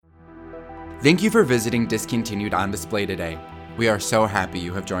Thank you for visiting Discontinued on Display today. We are so happy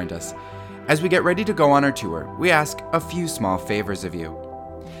you have joined us. As we get ready to go on our tour, we ask a few small favors of you.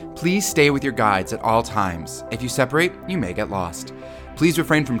 Please stay with your guides at all times. If you separate, you may get lost. Please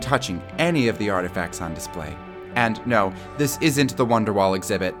refrain from touching any of the artifacts on display. And no, this isn't the Wonderwall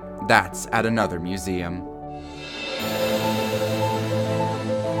exhibit. That's at another museum.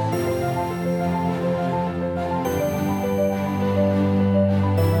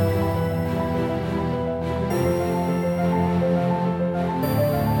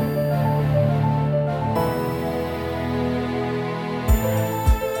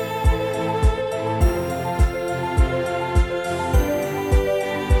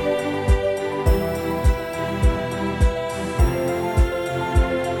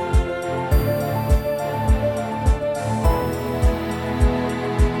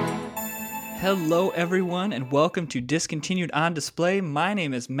 Hello, everyone, and welcome to Discontinued on Display. My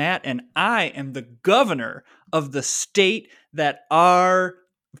name is Matt, and I am the governor of the state that our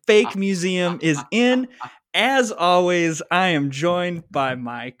fake museum is in. As always, I am joined by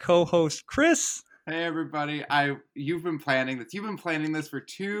my co-host, Chris. Hey, everybody. You've been planning this. You've been planning this for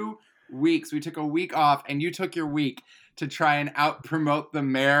 2 weeks. We took a week off, and you took your week to try and out-promote the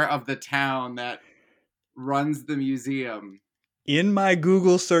mayor of the town that runs the museum. In my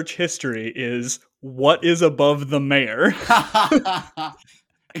Google search history is what is above the mayor.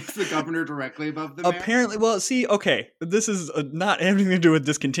 Is the governor directly above the mayor? Apparently, well, see, okay, this is not anything to do with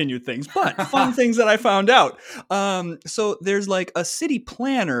discontinued things, but fun things that I found out. So there's like a city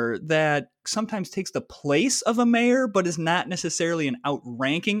planner that sometimes takes the place of a mayor, but is not necessarily an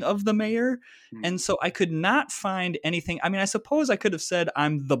outranking of the mayor. And so I could not find anything. I mean, I suppose I could have said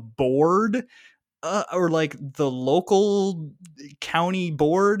I'm the board. Or like the local county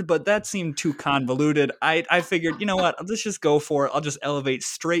board, but that seemed too convoluted. I figured, you know what, let's just go for it. I'll just elevate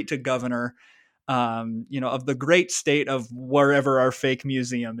straight to governor, of the great state of wherever our fake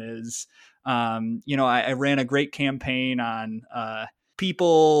museum is. I ran a great campaign on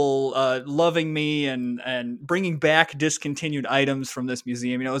people loving me and bringing back discontinued items from this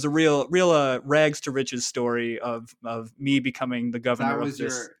museum. You know, it was a real rags to riches story of me becoming the governor of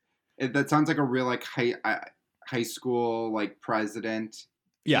this. That sounds like a real like high school like president.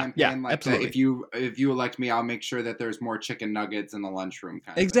 Yeah, campaign. Like absolutely. If you elect me, I'll make sure that there's more chicken nuggets in the lunchroom.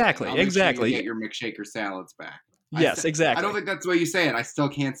 Exactly. I'll make sure you get your McShaker salads back. Yes, exactly. I don't think that's the way you say it. I still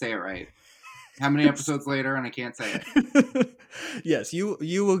can't say it right. How many episodes later and I can't say it? Yes,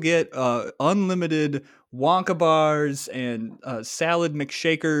 you will get unlimited Wonka bars and salad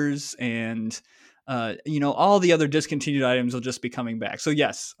McShakers and all the other discontinued items will just be coming back. So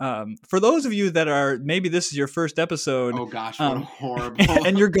yes, for those of you that are, maybe this is your first episode. Oh gosh, what horrible.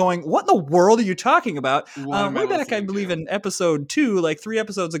 And you're going, what in the world are you talking about? Way back, I believe in episode 2, like 3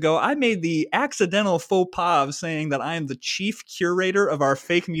 episodes ago, I made the accidental faux pas of saying that I am the chief curator of our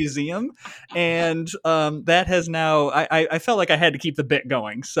fake museum. And that has now, I felt like I had to keep the bit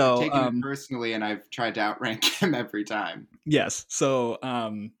going. So I've taken it personally, and I've tried to outrank him every time. Yes. So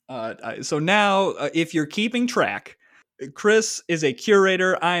so now, if you're keeping track, Chris is a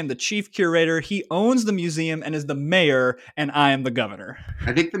curator. I am the chief curator. He owns the museum and is the mayor, and I am the governor.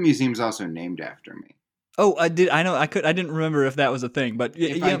 I think the museum's also named after me. Oh, I did. I know. I didn't remember if that was a thing, but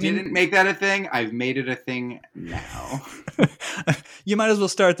if I didn't make that a thing, I've made it a thing now. You might as well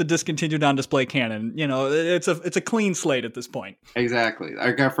start the discontinued on display canon. You know, it's a clean slate at this point. Exactly.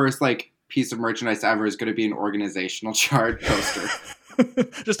 Our first piece of merchandise ever is going to be an organizational chart poster.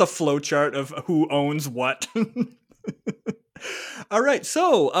 Just a flow chart of who owns what. All right,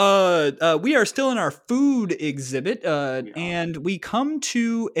 so we are still in our food exhibit, and we come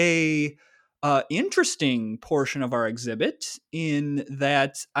to a interesting portion of our exhibit in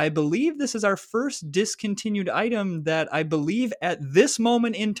that I believe this is our first discontinued item that I believe at this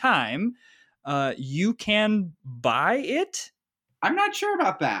moment in time you can buy it. I'm not sure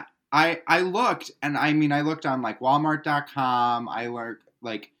about that. I looked, and I looked on Walmart.com. I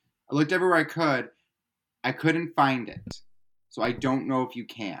looked everywhere I could. I couldn't find it, so I don't know if you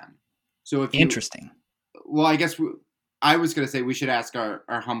can. So if interesting. Well, I guess I was going to say we should ask our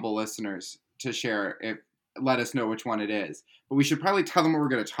humble listeners to share let us know which one it is. But we should probably tell them what we're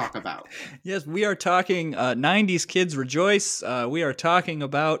going to talk about. Yes, we are talking 90s Kids Rejoice. We are talking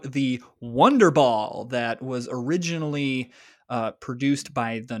about the Wonder Ball that was originally produced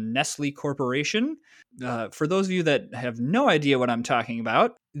by the Nestle Corporation. For those of you that have no idea what I'm talking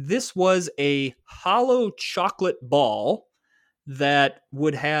about, this was a hollow chocolate ball that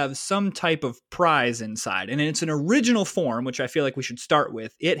would have some type of prize inside. And in its an original form, which I feel like we should start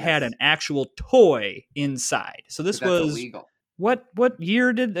with, it had an actual toy inside. So this was illegal. what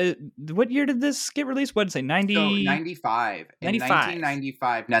year did this get released? What did it say? So 90 95. In 95.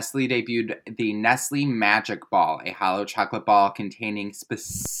 1995, Nestle debuted the Nestle Magic Ball, a hollow chocolate ball containing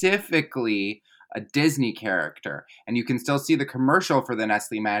specifically a Disney character. And you can still see the commercial for the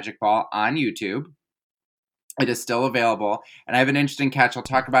Nestle Magic Ball on YouTube. It is still available. And I have an interesting catch. I'll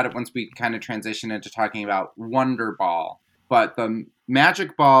talk about it once we kind of transition into talking about Wonder Ball. But the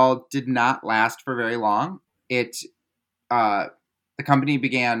Magic Ball did not last for very long. The company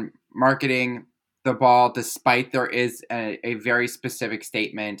began marketing the ball despite there is a very specific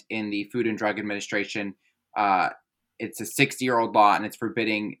statement in the Food and Drug Administration. It's a 60-year-old law, and it's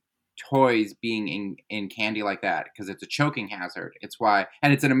forbidding toys being in candy like that because it's a choking hazard. It's why,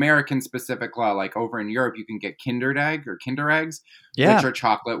 and it's an American specific law. Like over in Europe, you can get Kinder Egg or Kinder Eggs, which are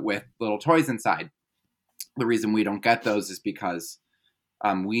chocolate with little toys inside. The reason we don't get those is because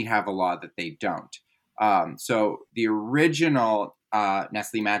we have a law that they don't. So the original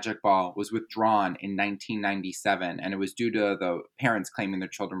Nestle Magic Ball was withdrawn in 1997, and it was due to the parents claiming their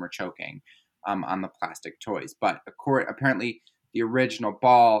children were choking on the plastic toys. But apparently, the original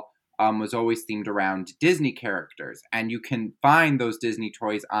ball was always themed around Disney characters, and you can find those Disney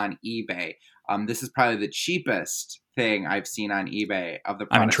toys on eBay. This is probably the cheapest thing I've seen on eBay of the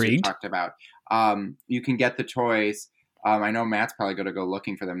products we talked about. You can get the toys. I know Matt's probably going to go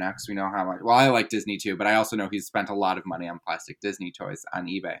looking for them now because we know how much. Well, I like Disney too, but I also know he's spent a lot of money on plastic Disney toys on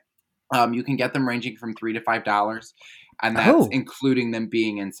eBay. You can get them ranging from $3 to $5, and that's including them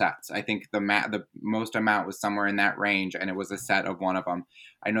being in sets. I think the most amount was somewhere in that range, and it was a set of one of them.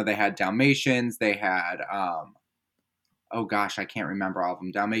 I know they had Dalmatians. They had, oh gosh, I can't remember all of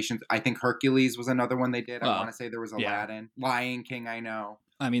them. Dalmatians. I think Hercules was another one they did. I want to say there was Aladdin. Lion King, I know.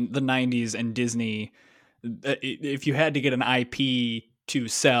 I mean, the 90s and Disney, if you had to get an IP to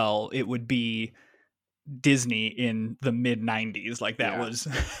sell, it would be Disney in the mid 90s. Like that was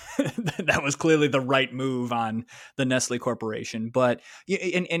that was clearly the right move on the Nestle Corporation. But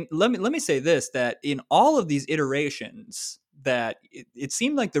and let me say this, that in all of these iterations, that it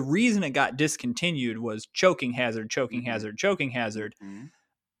seemed like the reason it got discontinued was choking hazard.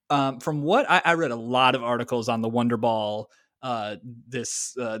 From what I read a lot of articles on the Wonder Ball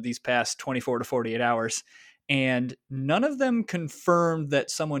these past 24 to 48 hours, and none of them confirmed that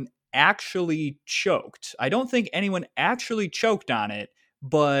someone actually choked. I don't think anyone actually choked on it,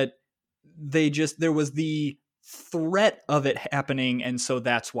 but there was the threat of it happening, and so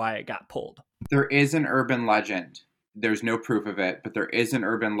that's why it got pulled. There is an urban legend. There's no proof of it, but there is an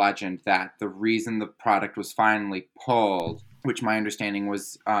urban legend that the reason the product was finally pulled, which my understanding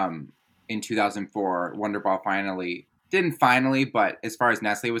was in 2004, Wonder Ball didn't finally, but as far as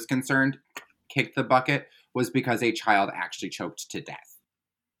Nestle was concerned, kicked the bucket, was because a child actually choked to death.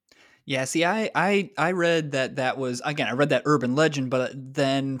 Yeah, see, I read that was, again, I read that urban legend, but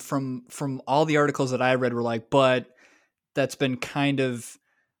then from all the articles that I read were like, but that's been kind of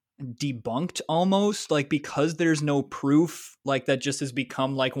debunked almost, like, because there's no proof, like that just has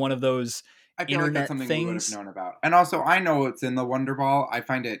become like one of those I feel internet like that's something things we would have known about. And also, I know it's in the Wonder Ball. I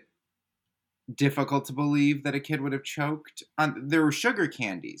find it difficult to believe that a kid would have choked. There were sugar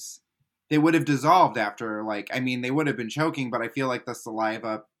candies. They would have dissolved after, they would have been choking, but I feel like the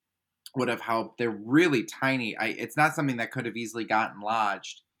saliva would have helped. They're really tiny. It's not something that could have easily gotten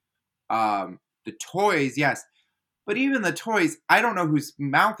lodged. The toys, yes. But even the toys, I don't know whose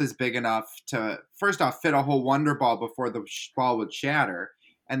mouth is big enough to, first off, fit a whole Wonder Ball before the ball would shatter.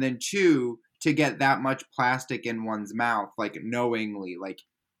 And then two, to get that much plastic in one's mouth, knowingly,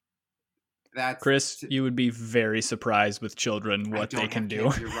 that's... Chris, you would be very surprised with children what they can do.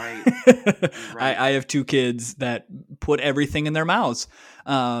 You're right. I have two kids that put everything in their mouths.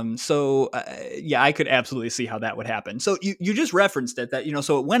 I could absolutely see how that would happen. So you just referenced it, that,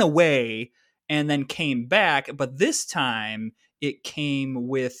 so it went away and then came back, but this time it came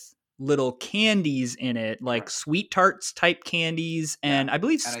with little candies in it, like Sweet Tarts type candies, and I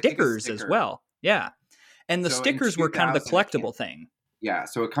believe stickers as well. Yeah. And the stickers were kind of the collectible thing. Yeah,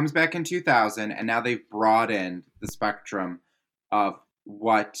 so it comes back in 2000, and now they've broadened the spectrum of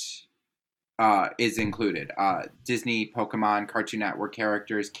what is included. Disney, Pokemon, Cartoon Network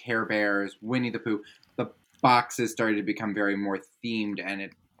characters, Care Bears, Winnie the Pooh. The boxes started to become very more themed, and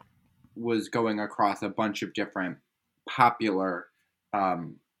it was going across a bunch of different popular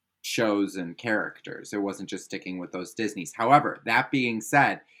shows and characters. It wasn't just sticking with those Disneys. However, that being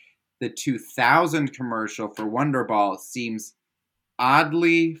said, the 2000 commercial for Wonder Ball seems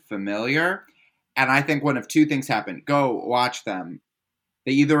oddly familiar, and I think one of two things happened. Go watch them.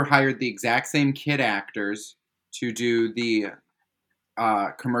 They either hired the exact same kid actors to do the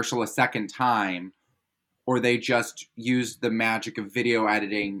commercial a second time, or they just used the magic of video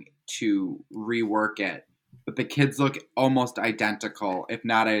editing to rework it. But the kids look almost identical, if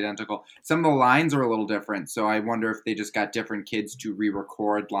not identical. Some of the lines are a little different, so I wonder if they just got different kids to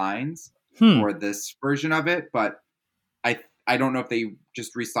re-record lines for this version of it. But I don't know if they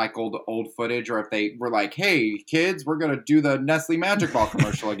just recycled old footage or if they were like, hey, kids, we're going to do the Nestle Magic Ball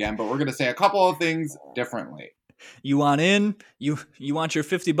commercial again, but we're going to say a couple of things differently. You want in? You want your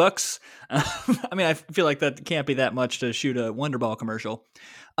 $50? I mean, I feel like that can't be that much to shoot a Wonder Ball commercial.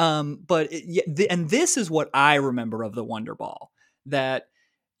 But and this is what I remember of the Wonder Ball. That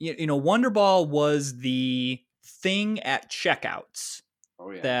Wonder Ball was the thing at checkouts.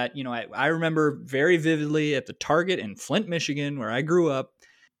 Oh, yeah. That I remember very vividly at the Target in Flint, Michigan, where I grew up.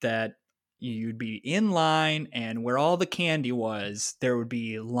 That you'd be in line, and where all the candy was, there would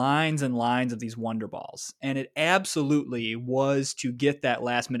be lines and lines of these Wonder Balls. And it absolutely was to get that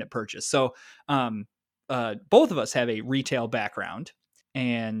last minute purchase. So both of us have a retail background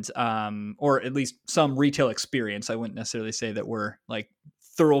and or at least some retail experience. I wouldn't necessarily say that we're like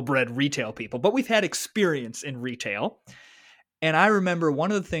thoroughbred retail people, but we've had experience in retail. And I remember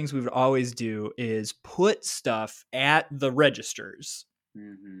one of the things we would always do is put stuff at the registers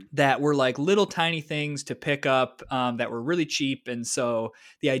that were like little tiny things to pick up that were really cheap. And so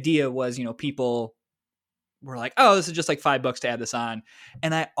the idea was, people were like, oh, this is just like $5 to add this on.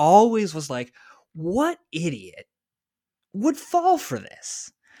 And I always was like, what idiot would fall for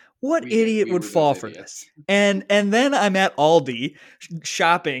this? What idiot would fall for this? And then I'm at Aldi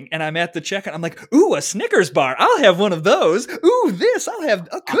shopping, and I'm at the checkout. I'm like, ooh, a Snickers bar. I'll have one of those. Ooh, this. I'll have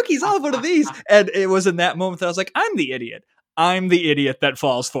cookies. I'll have one of these. And it was in that moment that I was like, I'm the idiot. I'm the idiot that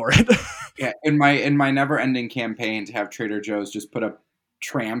falls for it. Yeah, in my never-ending campaign to have Trader Joe's just put a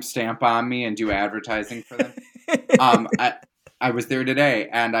tramp stamp on me and do advertising for them. I was there today,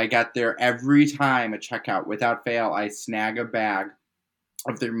 and I got there every time at checkout. Without fail, I snag a bag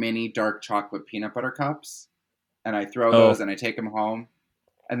of their mini dark chocolate peanut butter cups, and I throw those and I take them home,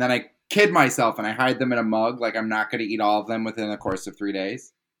 and then I kid myself and I hide them in a mug like I'm not going to eat all of them within the course of 3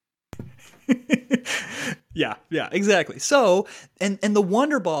 days. Yeah, exactly. So, and the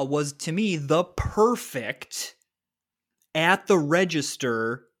Wonder Ball was to me the perfect at the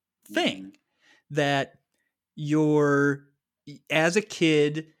register thing that as a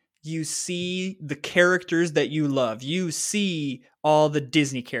kid, you see the characters that you love. You see all the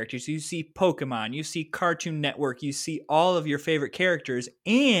Disney characters. You see Pokemon. You see Cartoon Network. You see all of your favorite characters,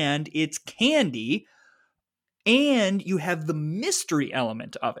 and it's candy. And you have the mystery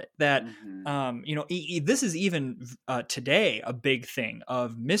element of it that, this is even today a big thing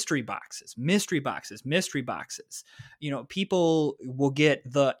of mystery boxes. People will get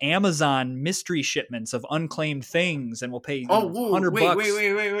the Amazon mystery shipments of unclaimed things and will pay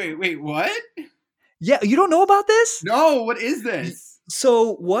 $100. Wait, what? Yeah, you don't know about this? No, what is this?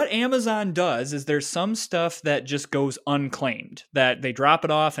 So what Amazon does is there's some stuff that just goes unclaimed, that they drop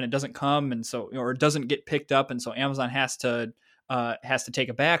it off and it doesn't come, and so, or it doesn't get picked up, and so Amazon has to take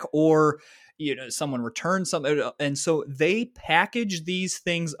it back, or someone returns something, and so they package these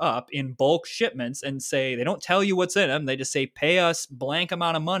things up in bulk shipments and say, they don't tell you what's in them, they just say, pay us blank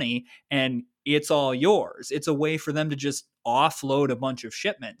amount of money and it's all yours. It's a way for them to just offload a bunch of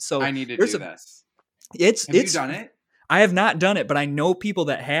shipments. So I need to do this. Have you done it? I have not done it, but I know people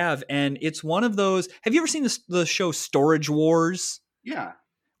that have, and it's one of those. Have you ever seen the show Storage Wars? Yeah.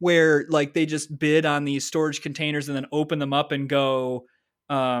 Where like they just bid on these storage containers and then open them up and go,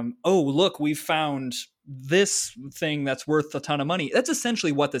 oh, look, we found this thing that's worth a ton of money. That's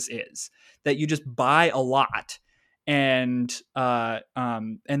essentially what this is, that you just buy a lot and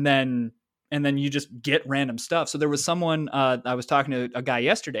then you just get random stuff. So there was someone, I was talking to a guy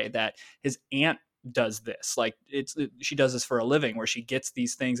yesterday that his aunt does this. Like she does this for a living, where she gets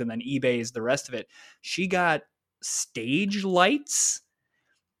these things and then eBays the rest of it. She got stage lights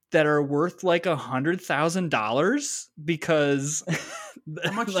that are worth like $100,000 because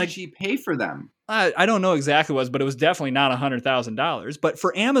how much did she pay for them? I don't know exactly what it was, but it was definitely not $100,000. But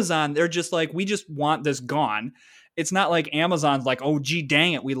for Amazon, they're just like, we just want this gone. It's not like Amazon's like, oh, gee,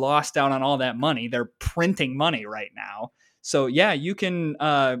 dang it, we lost out on all that money. They're printing money right now. So yeah, you can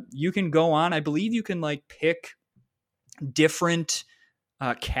go on. I believe you can like pick different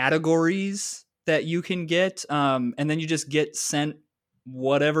categories that you can get, and then you just get sent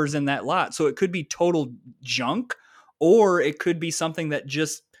whatever's in that lot. So it could be total junk, or it could be something that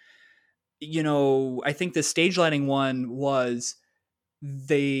just, I think the stage lighting one was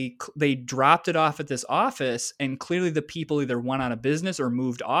they dropped it off at this office, and clearly the people either went out of business or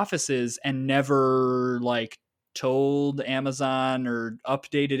moved offices and never like told Amazon or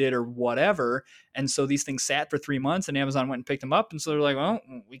updated it or whatever. And so these things sat for 3 months, and Amazon went and picked them up. And so they're like, well,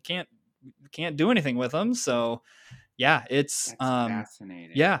 we can't do anything with them. So yeah, it's That's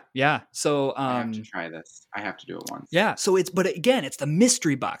fascinating. Yeah. So I have to try this. I have to do it once. Yeah. So but again, it's the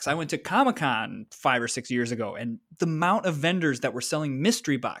mystery box. I went to Comic-Con 5 or 6 years ago, and the amount of vendors that were selling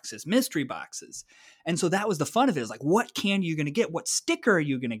mystery boxes. And so that was the fun of it. It was like, what candy are you going to get? What sticker are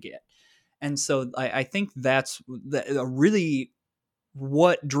you going to get? And so I think that's really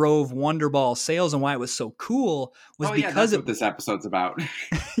what drove Wonder Ball sales and why it was so cool was because that's what this episode's about.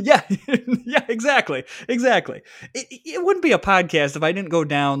 Yeah, exactly. It wouldn't be a podcast if I didn't go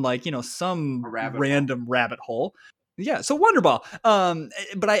down like, some random rabbit hole. Yeah, so Wonder Ball.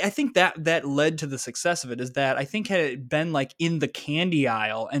 But I think that led to the success of it is that I think had it been like in the candy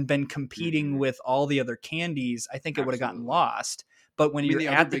aisle and been competing with all the other candies, I think it would have gotten lost. But when you're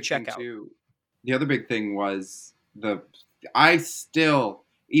at the checkout. The other big thing was I still,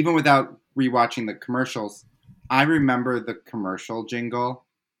 even without rewatching the commercials, I remember the commercial jingle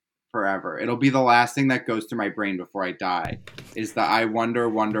forever. It'll be the last thing that goes through my brain before I die is the I wonder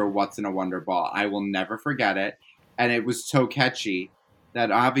what's in a Wonder Ball. I will never forget it. And it was so catchy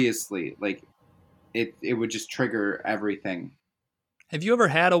that obviously like it would just trigger everything. Have you ever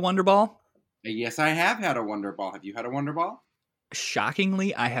had a Wonder Ball? Yes, I have had a Wonder Ball. Have you had a Wonder Ball?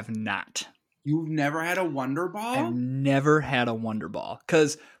 Shockingly, I have not. You've never had a Wonder Ball? I've never had a Wonder Ball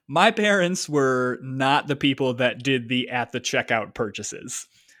because my parents were not the people that did the at the checkout purchases.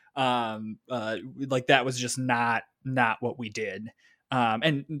 Like that was just not what we did.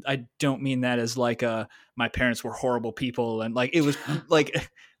 And I don't mean that as like my parents were horrible people and like it was like it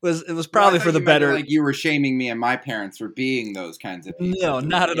was probably for the better. Like you were shaming me and my parents for being those kinds of people. No,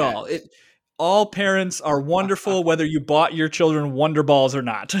 not at all. All parents are wonderful, whether you bought your children Wonder Balls or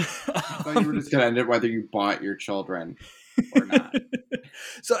not. I thought you were just going to end it whether you bought your children or not.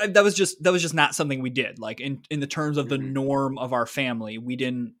 So that was just not something we did. Like in the terms of the norm of our family, we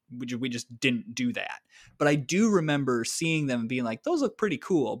just didn't do that. But I do remember seeing them and being like, those look pretty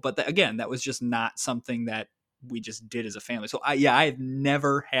cool. But again, that was just not something that we just did as a family. So I've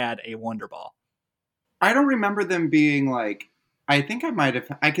never had a Wonder Ball. I don't remember them being like, I think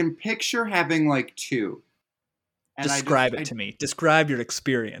I can picture having like two. And Describe it to me. Describe your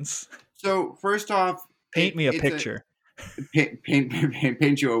experience. So first off, paint me a picture.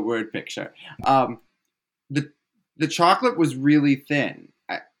 Paint you a word picture. The chocolate was really thin.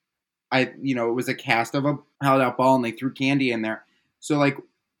 It was a cast of a held out ball and they threw candy in there. So like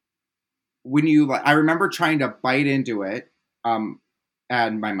when I remember trying to bite into it,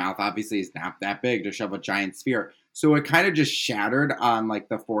 and my mouth obviously is not that big to shove a giant sphere. So it kind of just shattered on like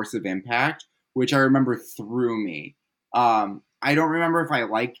the force of impact, which I remember threw me. I don't remember if I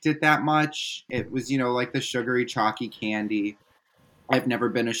liked it that much. It was, like the sugary, chalky candy. I've never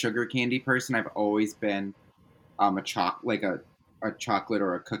been a sugar candy person. I've always been a chocolate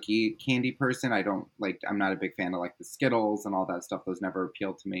or a cookie candy person. I'm not a big fan of like the Skittles and all that stuff. Those never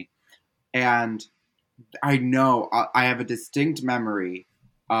appealed to me. And I know I have a distinct memory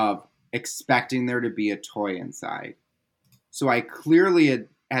of expecting there to be a toy inside. So I clearly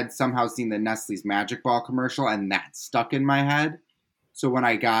had somehow seen the Nestle's Magic Ball commercial and that stuck in my head. So when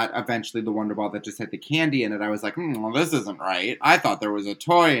I got eventually the Wonder Ball that just had the candy in it, I was like, well, this isn't right. I thought there was a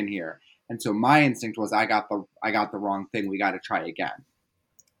toy in here. And so my instinct was I got the wrong thing. We got to try again.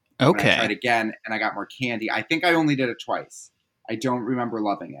 Okay. When I tried again and I got more candy. I think I only did it twice. I don't remember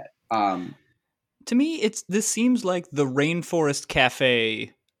loving it. To me, this seems like the Rainforest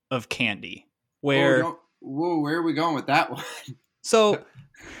Cafe of candy. Where where are we going with that one? So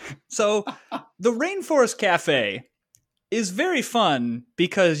the Rainforest Cafe is very fun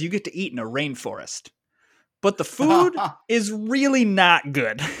because you get to eat in a rainforest, but the food is really not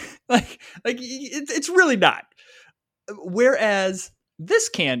good. like it's really not. Whereas this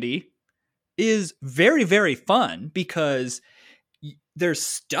candy is very, very fun because there's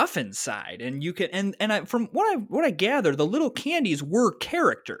stuff inside and you can, from what I gather, the little candies were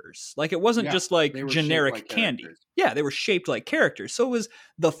characters. Like it wasn't just like generic candy. Yeah, they were shaped like characters. So it was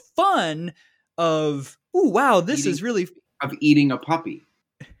the fun of, ooh, wow, this is really of eating a puppy.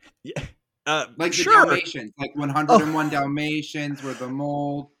 Yeah. Like the Dalmatians, like 101 Dalmatians with the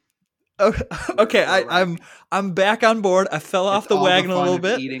mold. Okay, I'm back on board. I fell off the wagon a little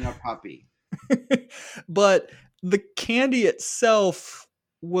bit. Eating a puppy. But the candy itself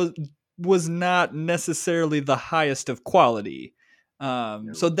was not necessarily the highest of quality.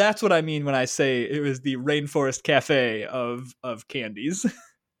 So that's what I mean when I say it was the Rainforest Cafe of candies.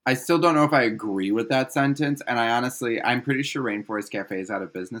 I still don't know if I agree with that sentence. And I'm pretty sure Rainforest Cafe is out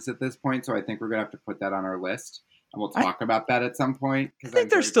of business at this point. So I think we're going to have to put that on our list. And we'll talk about that at some point. I think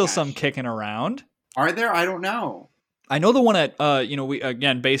there's still some kicking around. Are there? I don't know. I know the one at, we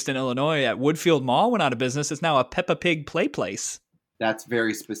again, based in Illinois at Woodfield Mall went out of business. It's now a Peppa Pig play place. That's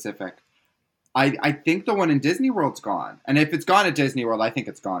very specific. I think the one in Disney World's gone. And if it's gone at Disney World, I think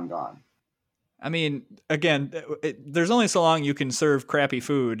it's gone. I mean, again, there's only so long you can serve crappy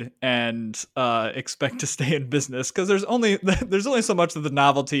food and expect to stay in business, because there's only so much of the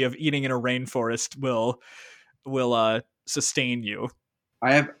novelty of eating in a rainforest will sustain you.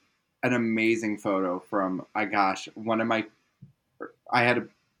 I have an amazing photo from, I had a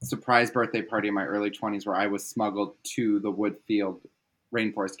surprise birthday party in my early 20s where I was smuggled to the Woodfield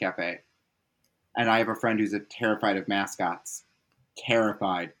Rainforest Cafe. And I have a friend who's terrified of mascots.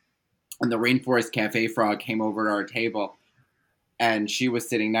 Terrified. And the Rainforest Cafe frog came over to our table, and she was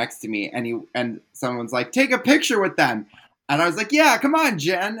sitting next to me, and someone's like, take a picture with them. And I was like, yeah, come on,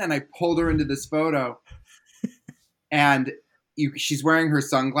 Jen. And I pulled her into this photo. And she's wearing her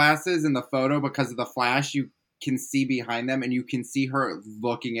sunglasses in the photo. Because of the flash, you can see behind them, and you can see her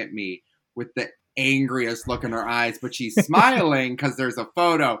looking at me with the angriest look in her eyes. But she's smiling because there's a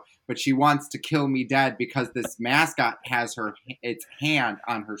photo. But she wants to kill me dead because this mascot has its hand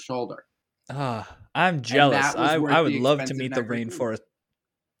on her shoulder. I'm jealous. I would love to meet the rainforest.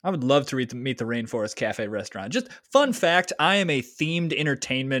 I would love to meet the Rainforest Cafe restaurant. Just fun fact, I am a themed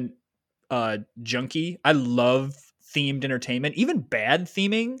entertainment junkie. I love themed entertainment, even bad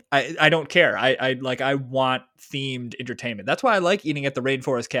theming. I don't care. I want themed entertainment. That's why I like eating at the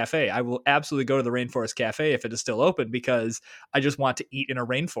Rainforest Cafe. I will absolutely go to the Rainforest Cafe if it is still open, because I just want to eat in a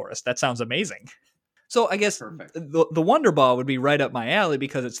rainforest. That sounds amazing. So I guess the Wonder Ball would be right up my alley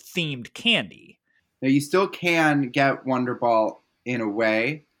because it's themed candy. Now, you still can get Wonder Ball in a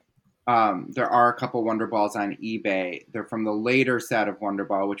way. There are a couple Wonder Balls on eBay. They're from the later set of Wonder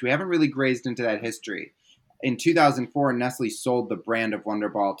Ball, which we haven't really grazed into that history. In 2004, Nestle sold the brand of Wonder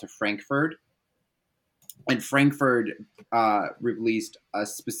Ball to Frankfurt. And Frankfurt released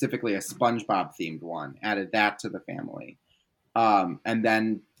specifically a SpongeBob-themed one, added that to the family. And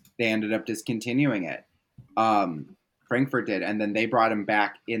then they ended up discontinuing it. Frankfurt did. And then they brought him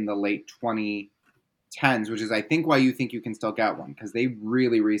back in the late 2010s, which is, I think, why you think you can still get one. Because they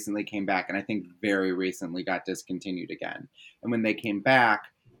really recently came back, and I think very recently got discontinued again. And when they came back,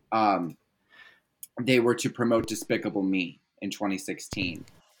 they were to promote Despicable Me in 2016.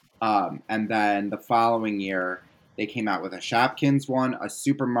 And then the following year, they came out with a Shopkins one, a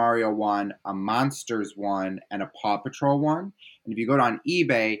Super Mario one, a Monsters one, and a Paw Patrol one. And if you go on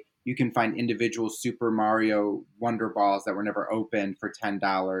eBay, you can find individual Super Mario Wonder Balls that were never opened for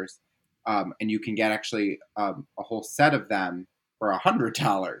 $10. And you can get actually a whole set of them for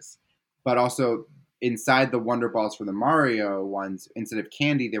 $100. But also, inside the Wonder Balls for the Mario ones, instead of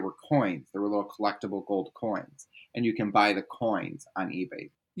candy, they were coins. They were little collectible gold coins. And you can buy the coins on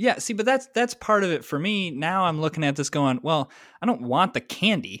eBay. Yeah, see, but that's part of it for me. Now I'm looking at this going, well, I don't want the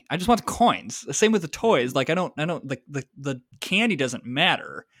candy. I just want the coins. The same with the toys. Like, the candy doesn't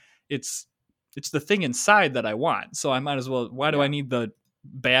matter. It's the thing inside that I want. So I might as well, why do I need the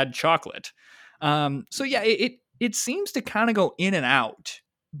bad chocolate? So yeah, it seems to kind of go in and out.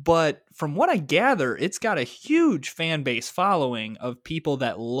 But from what I gather, it's got a huge fan base following of people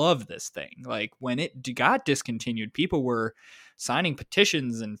that love this thing. Like, when it got discontinued, people were signing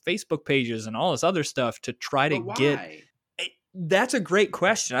petitions and Facebook pages and all this other stuff to try to get. That's a great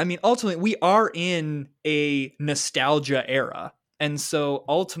question. I mean, ultimately, we are in a nostalgia era. And so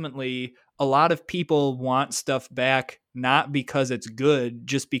ultimately, a lot of people want stuff back, not because it's good,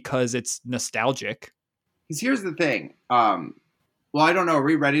 just because it's nostalgic. Because here's the thing. Well, I don't know. Are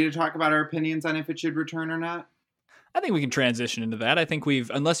we ready to talk about our opinions on if it should return or not? I think we can transition into that. I think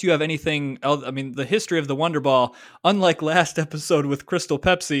unless you have anything else, I mean, the history of the Wonder Ball, unlike last episode with Crystal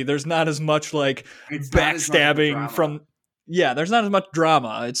Pepsi, there's not as much like backstabbing from, there's not as much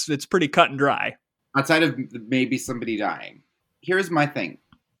drama. It's pretty cut and dry. Outside of maybe somebody dying. Here's my thing.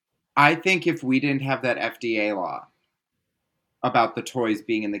 I think if we didn't have that FDA law about the toys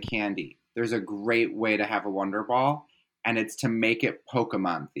being in the candy, there's a great way to have a Wonder Ball, and it's to make it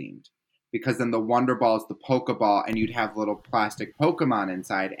Pokemon themed. Because then the Wonder Ball is the Pokeball, and you'd have little plastic Pokemon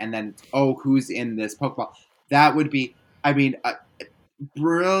inside, and then, who's in this Pokeball? That would be,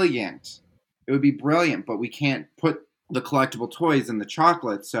 brilliant. It would be brilliant, but we can't put the collectible toys in the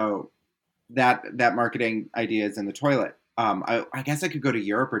chocolate, so that marketing idea is in the toilet. I guess I could go to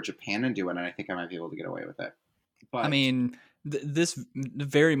Europe or Japan and do it, and I think I might be able to get away with it. But I mean, This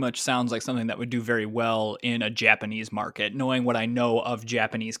very much sounds like something that would do very well in a Japanese market. Knowing what I know of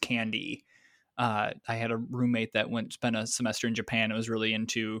Japanese candy, I had a roommate that spent a semester in Japan and was really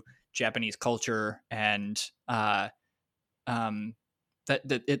into Japanese culture, and that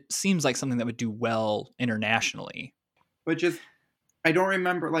it seems like something that would do well internationally. But just, I don't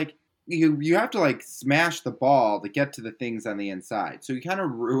remember, like, you have to, like, smash the ball to get to the things on the inside. So you kind of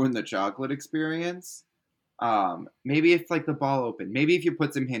ruin the chocolate experience. Maybe if, like, the ball open. Maybe if you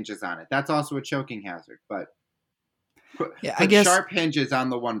put some hinges on it. That's also a choking hazard. But put I guess sharp hinges on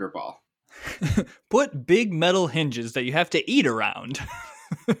the Wonder Ball. Put big metal hinges that you have to eat around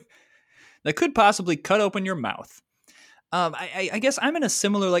that could possibly cut open your mouth. I guess I'm in a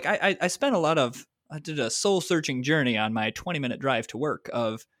similar, like, I spent I did a soul searching journey on my 20-minute drive to work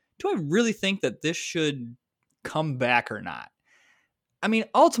of, do I really think that this should come back or not? I mean,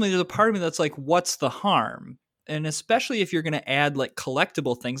 ultimately, there's a part of me that's like, what's the harm? And especially if you're going to add like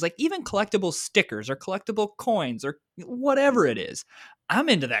collectible things, like even collectible stickers or collectible coins or whatever it is, I'm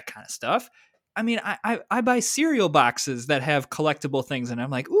into that kind of stuff. I mean, I buy cereal boxes that have collectible things, and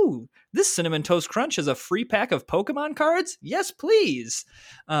I'm like, ooh, this Cinnamon Toast Crunch has a free pack of Pokemon cards? Yes, please.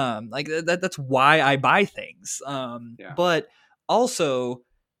 Like that's why I buy things. But also,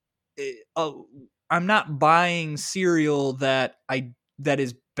 I'm not buying cereal that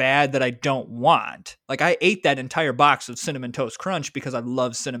is bad that I don't want. Like, I ate that entire box of Cinnamon Toast Crunch because I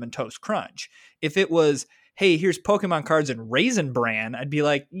love Cinnamon Toast Crunch. If it was, hey, here's Pokemon cards and Raisin Bran, I'd be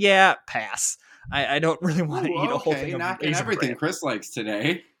like, yeah, pass. I don't really want to eat a whole thing of knocking everything Bran. Chris likes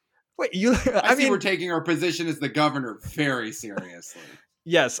today. Wait, I mean, we're taking our position as the governor very seriously.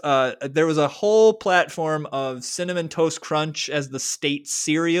 Yes, there was a whole platform of Cinnamon Toast Crunch as the state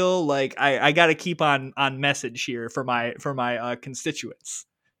cereal. Like, I got to keep on message here for my constituents.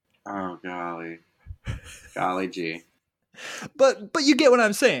 Oh golly gee. But you get what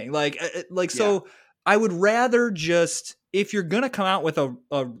I'm saying. So I would rather just, if you're gonna come out with a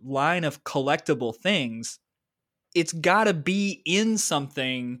line of collectible things, it's gotta be in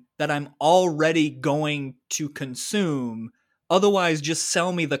something that I'm already going to consume. Otherwise, just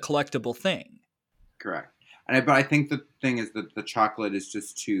sell me the collectible thing. Correct. But I think the thing is that the chocolate is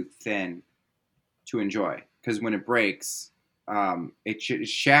just too thin to enjoy, because when it breaks, it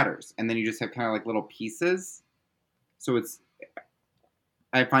shatters, and then you just have kind of like little pieces. So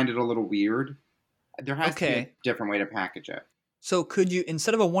I find it a little weird. There has to be a different way to package it. So could you,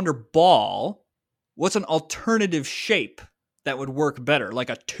 instead of a Wonder Ball, what's an alternative shape that would work better? Like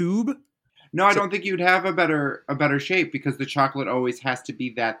a tube? No, I don't think you'd have a better shape, because the chocolate always has to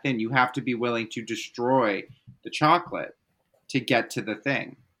be that thin. You have to be willing to destroy the chocolate to get to the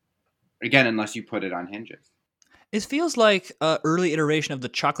thing. Again, unless you put it on hinges. It feels like an early iteration of the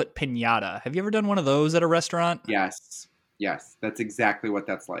chocolate piñata. Have you ever done one of those at a restaurant? Yes. That's exactly what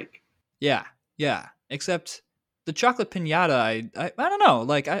that's like. Yeah. Except the chocolate piñata, I don't know.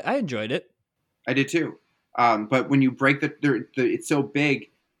 Like, I enjoyed it. I did too. But when you break it's so big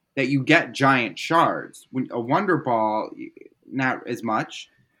that you get giant shards. When a Wonder Ball, not as much.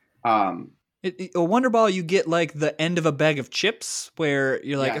 A Wonder Ball, you get like the end of a bag of chips where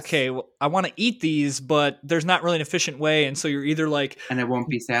you're like, okay, well, I want to eat these, but there's not really an efficient way. And so you're either like... And it won't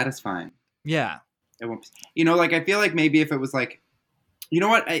be satisfying. Yeah. It won't. Like, I feel like maybe if it was like... You know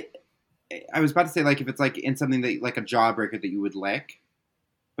what? I was about to say, like, if it's like in something that, like a Jawbreaker that you would lick,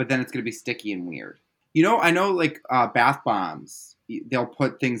 but then it's going to be sticky and weird. I know like bath bombs, they'll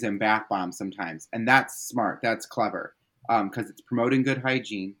put things in bath bombs sometimes. And that's smart. That's clever. Because it's promoting good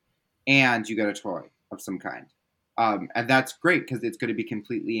hygiene. And you get a toy of some kind. And that's great, because it's going to be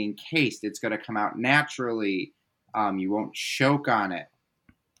completely encased. It's going to come out naturally. You won't choke on it.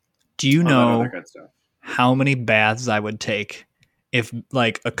 Do you know how many baths I would take if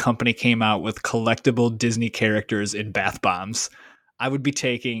like a company came out with collectible Disney characters in bath bombs? I would be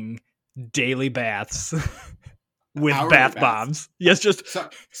taking daily baths with bath bombs. Yes, just...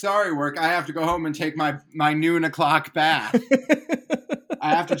 sorry, work. I have to go home and take my noon o'clock bath.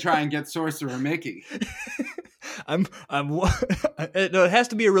 I have to try and get Sorcerer Mickey. No, it has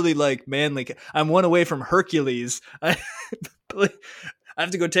to be a really like manly. I'm one away from Hercules. I have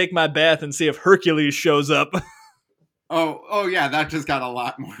to go take my bath and see if Hercules shows up. Oh yeah, that just got a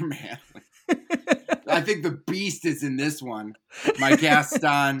lot more manly. I think the Beast is in this one. My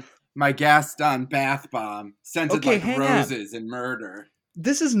Gaston bath bomb, scented like roses and murder.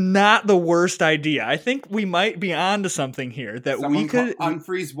 This is not the worst idea. I think we might be onto something here that we could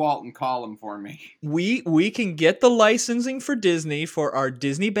unfreeze Walt and call him for me. We can get the licensing for Disney for our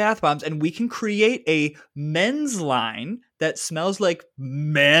Disney bath bombs, and we can create a men's line that smells like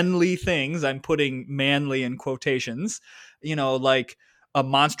manly things. I'm putting manly in quotations. like a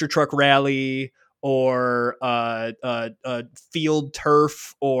monster truck rally or field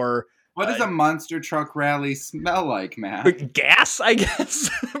turf or What does a monster truck rally smell like, Matt? gas, I guess.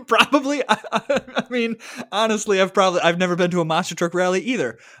 Probably. I mean, honestly, I've never been to a monster truck rally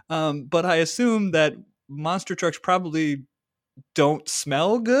either. But I assume that monster trucks probably don't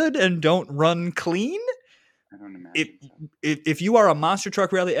smell good and don't run clean. I don't If, imagine so. if you are a monster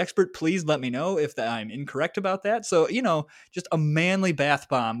truck rally expert, please let me know if I'm incorrect about that. So, just a manly bath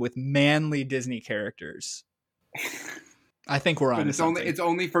bomb with manly Disney characters. I think we're on But to something. it's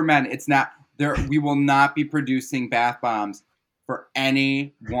only for men. It's not there. We will not be producing bath bombs for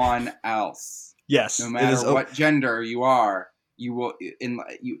anyone else. Yes, No matter what gender you are, you will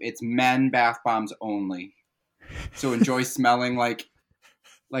it's men bath bombs only. So enjoy smelling like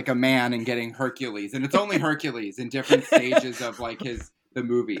a man and getting Hercules, and it's only Hercules in different stages of like the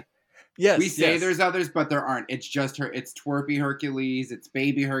movie. Yes, we say there's others, but there aren't. It's just her. It's twerpy Hercules. It's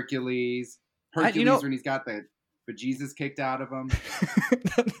baby Hercules. Hercules when he's got the bejesus kicked out of him.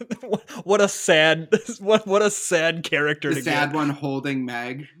 What a sad character. The sad one holding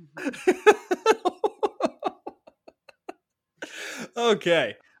Meg.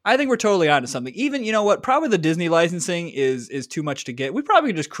 Okay. I think we're totally onto something. Even, you know what? Probably the Disney licensing is too much to get. We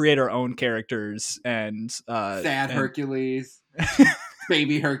probably just create our own characters and Hercules,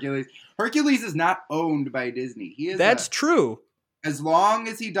 baby Hercules. Hercules is not owned by Disney. That's true. As long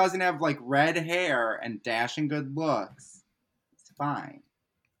as he doesn't have like red hair and dashing good looks, it's fine.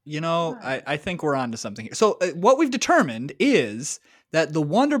 I think we're onto something here. So what we've determined is that the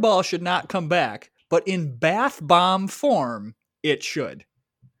Wonder Ball should not come back, but in bath bomb form, it should.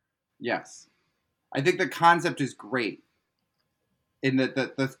 Yes. I think the concept is great. In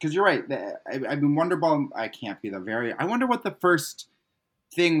the because you're right. I mean, Wonder Ball, I wonder what the first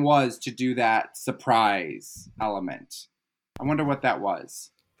thing was to do that surprise element. I wonder what that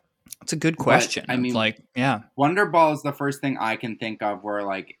was. It's a good question. But, I mean, Wonder Ball is the first thing I can think of where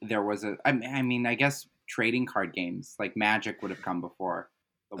like there was I guess trading card games like Magic would have come before.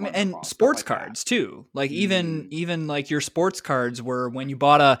 And sports cards too. Like even like your sports cards were when you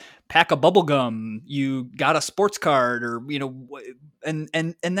bought a pack of bubble gum, you got a sports card, or and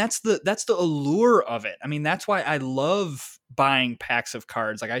that's the allure of it. I mean, that's why I love buying packs of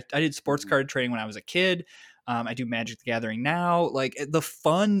cards. Like I did sports card trading when I was a kid. I do Magic the Gathering now. Like the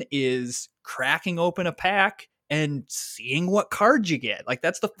fun is cracking open a pack and seeing what cards you get. Like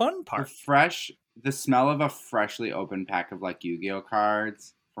that's the fun part. The smell of a freshly opened pack of like Yu-Gi-Oh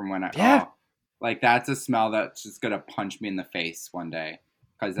cards from when like that's a smell that's just gonna punch me in the face one day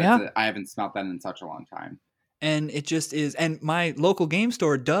because I haven't smelled that in such a long time. And it just is. And my local game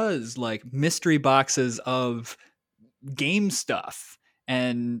store does like mystery boxes of game stuff.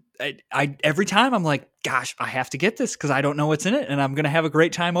 And I every time I'm like, gosh, I have to get this because I don't know what's in it, and I'm gonna have a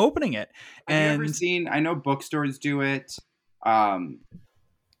great time opening it. Have you ever seen? I know bookstores do it.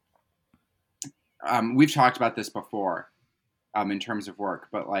 We've talked about this before, in terms of work,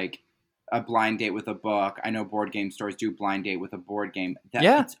 but like a blind date with a book. I know board game stores do blind date with a board game.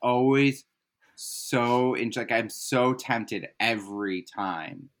 It's always so like I'm so tempted every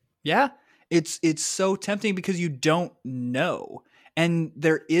time. Yeah, it's so tempting because you don't know. And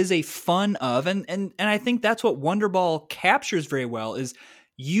there is a fun of, and I think that's what Wonder Ball captures very well is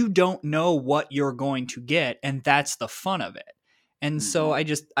you don't know what you're going to get, and that's the fun of it. And so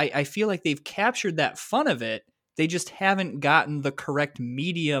I feel like they've captured that fun of it. They just haven't gotten the correct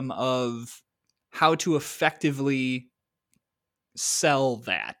medium of how to effectively sell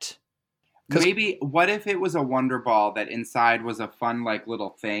that. Maybe, what if it was a Wonder Ball that inside was a fun like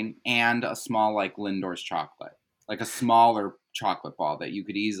little thing and a small like Lindor's chocolate? Like a smaller chocolate ball that you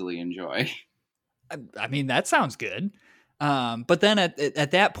could easily enjoy. I mean, that sounds good. But then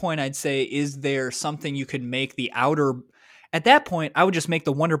at that point, I'd say, is there something you could make the outer... At that point, I would just make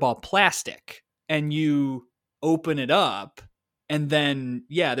the Wonder Ball plastic, and you open it up, and then,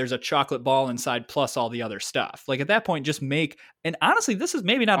 there's a chocolate ball inside plus all the other stuff. Like, at that point, just make... And honestly, this is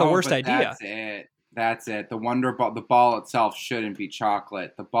maybe not the worst idea. That's it. The Wonder Ball, the ball itself shouldn't be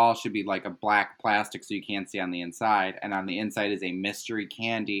chocolate. The ball should be like a black plastic so you can't see on the inside. And on the inside is a mystery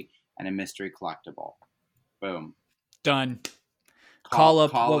candy and a mystery collectible. Boom. Done. Call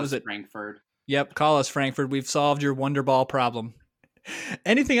up, what was it? Frankfurt. Yep, call us, Frankfurt. We've solved your Wonder Ball problem.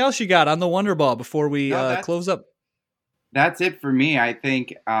 Anything else you got on the Wonder Ball before we close up? That's it for me. I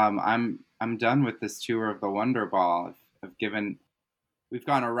think I'm done with this tour of the Wonder Ball. We've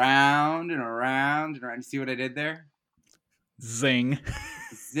gone around and around and around. You see what I did there? Zing.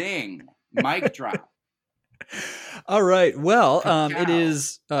 Zing. Mic drop. All right. Well, it Cacao.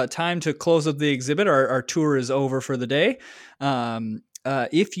 is time to close up the exhibit. Our tour is over for the day.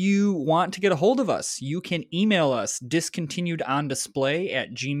 If you want to get a hold of us, you can email us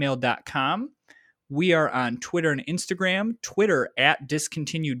discontinuedondisplay@gmail.com. We are on Twitter and Instagram, Twitter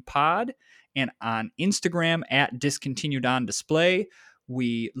 @discontinuedpod, and on Instagram @discontinuedondisplay.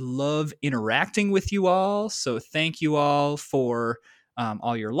 We love interacting with you all. So thank you all for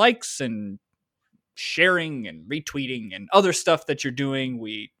all your likes and sharing and retweeting and other stuff that you're doing.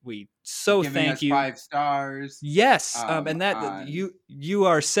 We so Giving thank us you. 5 stars. Yes, and that on- you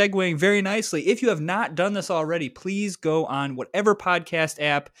are segueing very nicely. If you have not done this already, please go on whatever podcast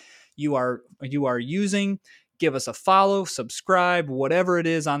app you are using. Give us a follow, subscribe, whatever it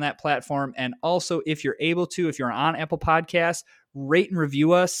is on that platform, and also if you're able to, if you're on Apple Podcasts, rate and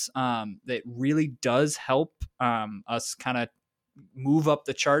review us. That really does help us kind of move up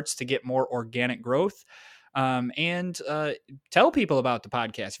the charts to get more organic growth. And tell people about the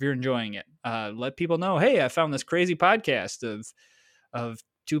podcast if you're enjoying it. Let people know, hey, I found this crazy podcast of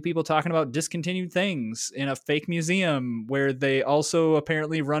two people talking about discontinued things in a fake museum where they also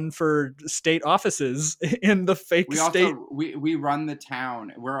apparently run for state offices in the fake state. We run the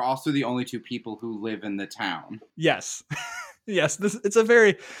town. We're also the only 2 people who live in the town. Yes. Yes, it's a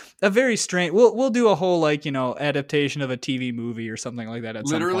very strange. We'll do a whole adaptation of a TV movie or something like that.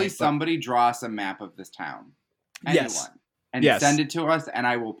 Literally, some point, somebody draw us a map of this town. Anyone. Yes. And send it to us, and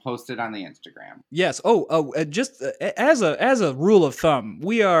I will post it on the Instagram. Yes. Just as a rule of thumb,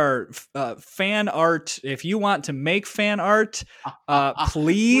 we are fan art. If you want to make fan art,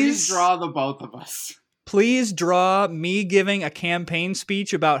 please draw the both of us. Please draw me giving a campaign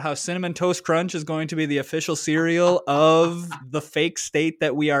speech about how Cinnamon Toast Crunch is going to be the official cereal of the fake state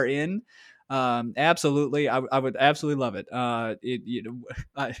that we are in. Absolutely. I would absolutely love it.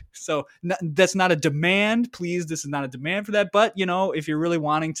 That's not a demand. Please, this is not a demand for that. But, if you're really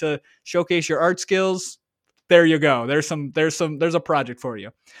wanting to showcase your art skills, there you go. There's a project for you.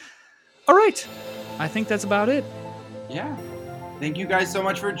 All right. I think that's about it. Yeah. Thank you guys so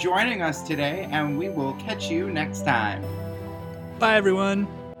much for joining us today, and we will catch you next time. Bye, everyone.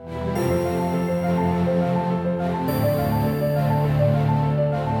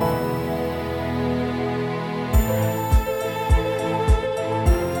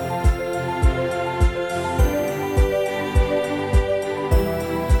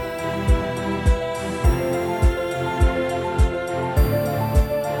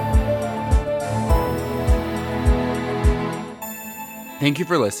 Thank you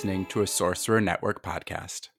for listening to a Sorcerer Network podcast.